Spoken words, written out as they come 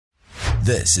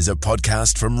This is a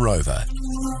podcast from Rover.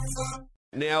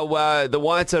 Now, the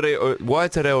Waitareo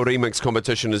remix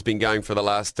competition has been going for the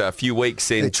last few weeks,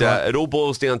 and it all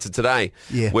boils down to today.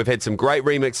 Yeah. We've had some great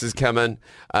remixes come in.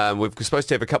 We're supposed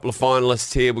to have a couple of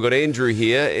finalists here. We've got Andrew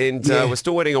here, and we're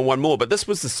still waiting on one more, but this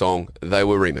was the song they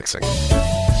were remixing.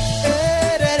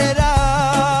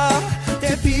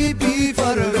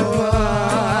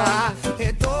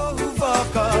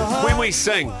 When we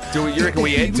sing, do you reckon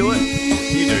we add to it?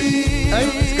 You do. Hey,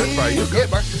 That's good, bro. You're good,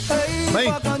 bro. Me,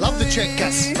 love the track,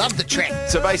 Gus. Love the track.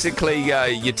 So basically,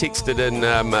 you texted in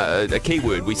a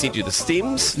keyword. We sent you the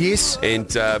stems. Yes. And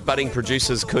budding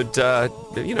producers could,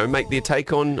 make their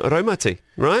take on Raumati,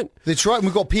 right? That's right.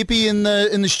 We've got Pepe in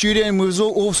the studio, and we've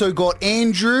also got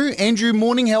Andrew. Andrew,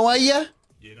 morning. How are you?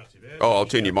 Oh, I'll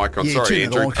turn your mic on. Yeah, Sorry, turn it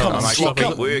Andrew. on. Come on, sloppy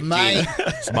come on, work, mate.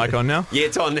 Is the mic on now? Yeah,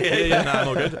 it's on there. Yeah, no, I'm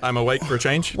all good. I'm awake for a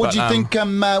change. What did you think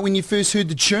when you first heard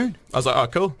the tune? I was like, oh,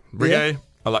 cool. Reggae. Yeah.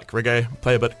 I like reggae.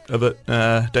 Play a bit of it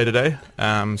day to day.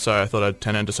 So I thought I'd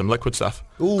turn into some liquid stuff.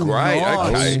 Ooh, Great, nice,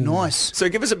 okay. nice. So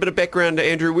give us a bit of background,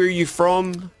 Andrew. Where are you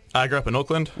from? I grew up in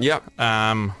Auckland. Yep.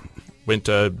 Went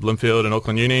to Linfield and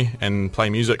Auckland Uni and play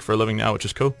music for a living now, which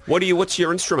is cool. What's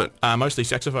your instrument? Mostly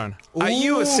saxophone. Are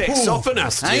you a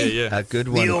saxophonist? Hey? Yeah. A good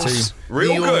one too.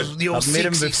 Real good. I've met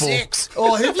him before.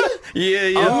 Oh, have you?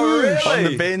 Yeah. Oh, really?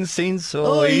 On the band scene, so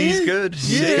Oh, he's yeah. good.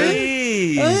 He's good.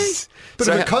 Jeez. Hey? Bit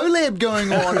So of a collab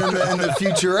going on in the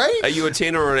future, eh? Are you a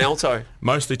tenor or an alto?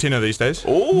 Mostly tenor these days.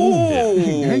 Oh,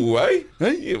 hey?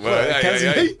 Hey? Yeah, well,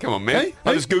 hey. Come on, man. Hey?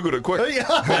 I just Googled it quick. Hey?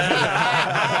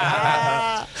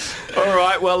 All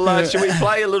right, well, shall we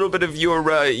play a little bit of your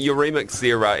remix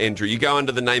there, Andrew? You go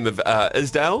under the name of Isdale,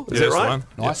 is that Yeah, that's the right? one.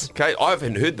 Nice. Okay, I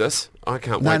haven't heard this. I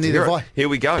can't No, wait to neither hear have it. I. Here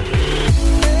we go.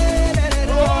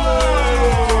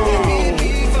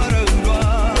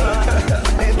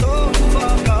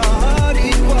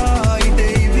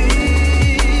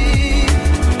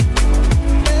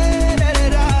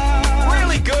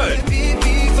 Really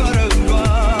good.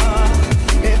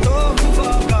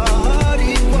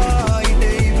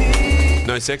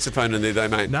 No saxophone in there though,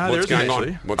 mate. No, What's there isn't going on?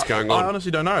 actually. What's going I on?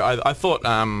 honestly don't know. I thought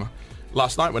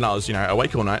last night when I was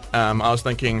awake all night, I was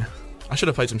thinking I should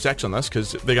have played some sax on this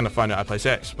because they're going to find out I play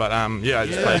sax. But I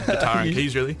just played guitar and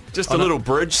keys really. Just a little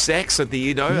bridge sax at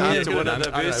the after good one of enough.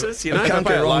 the I know. verses, you You know? can't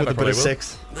play it go wrong live, with I a bit of probably will.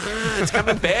 sex. It's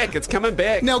coming back. It's coming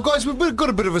back. Now, guys, we've got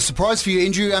a bit of a surprise for you,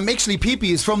 Andrew. Actually,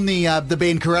 Pepe is from the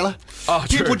band Corella. Oh, Pep,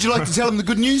 true. would you like to tell him the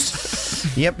good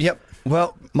news? Yep.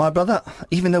 Well, my brother,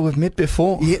 even though we've met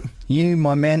before, Yep. you,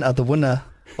 my man, are the winner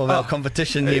of our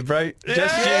competition here, bro.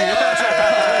 Just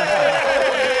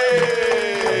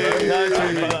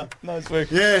Nice work.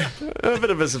 Yeah. A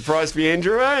bit of a surprise for you,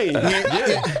 Andrew, eh?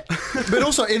 Yeah. But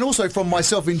also from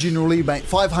myself in general, mate,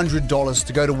 $500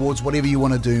 to go towards whatever you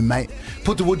want to do, mate.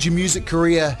 Put towards your music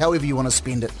career, however you want to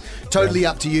spend it. Totally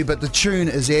up to you, but the tune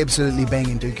is absolutely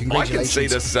banging, dude. I Congratulations. can see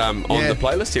this on Yeah. the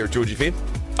playlist here at Georgie FM.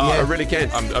 Yeah. I really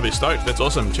can. I'll be stoked. That's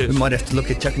awesome. Cheers. We might have to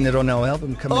look at chucking it on our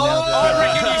album coming Oh, out. I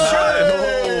reckon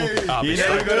you should. I'll be We've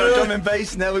stoked. got our drum and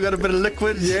bass, now we've got a bit of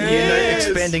liquid. Yes.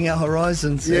 Expanding our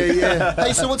horizons. Yeah.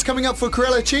 Hey, so what's coming up for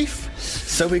Corella, Chief?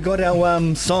 So we got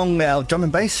our song, our drum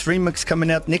and bass remix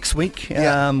coming out next week.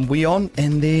 Yeah. We on,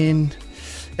 and then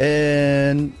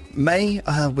in May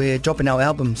we're dropping our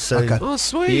album. So Okay. Oh,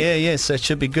 sweet. yeah. So it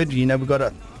should be good.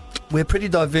 We're a pretty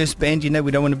diverse band.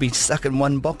 We don't want to be stuck in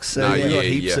one box. So No, we've got yeah,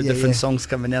 heaps of yeah. different Yeah. songs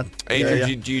coming out. Andrew,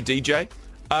 Yeah. do you DJ?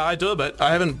 I do a bit.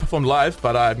 I haven't performed live,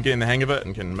 but I'm getting the hang of it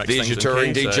and can mix There's things your in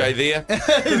touring key, DJ so- there.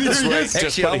 Just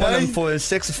Actually, I putting- want him for his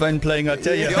saxophone playing, I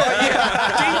tell you. Oh,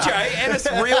 yeah. DJ and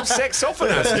a real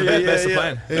saxophonist. That's the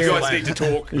plan. You guys need to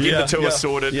talk. Get Yeah, the tour yeah,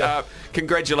 sorted. yeah.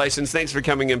 Congratulations. Thanks for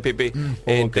coming in, Pepe.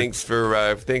 And thanks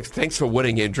for thanks for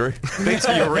winning, Andrew. Thanks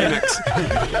for your remix.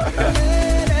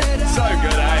 So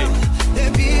good,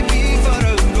 eh?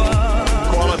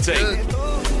 Quality.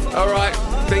 All right.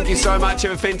 Thank you so much.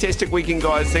 Have a fantastic weekend,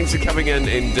 guys. Thanks for coming in,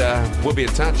 and we'll be in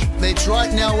touch. That's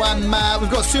right. Now, we've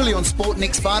got Surly on Sport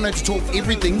next, Fano, to talk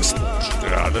everything sport.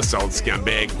 This old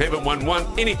scumbag. Haven't won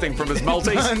anything from his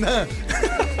multis. No.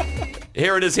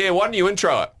 Here it is here. Why don't you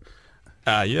intro it?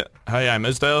 Yeah. Hey, I'm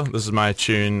Isdale. This is my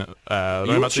tune.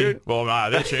 Your tune? Well,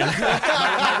 their tune. my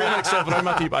remix of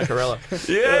Raumati by Corella.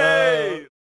 Yay!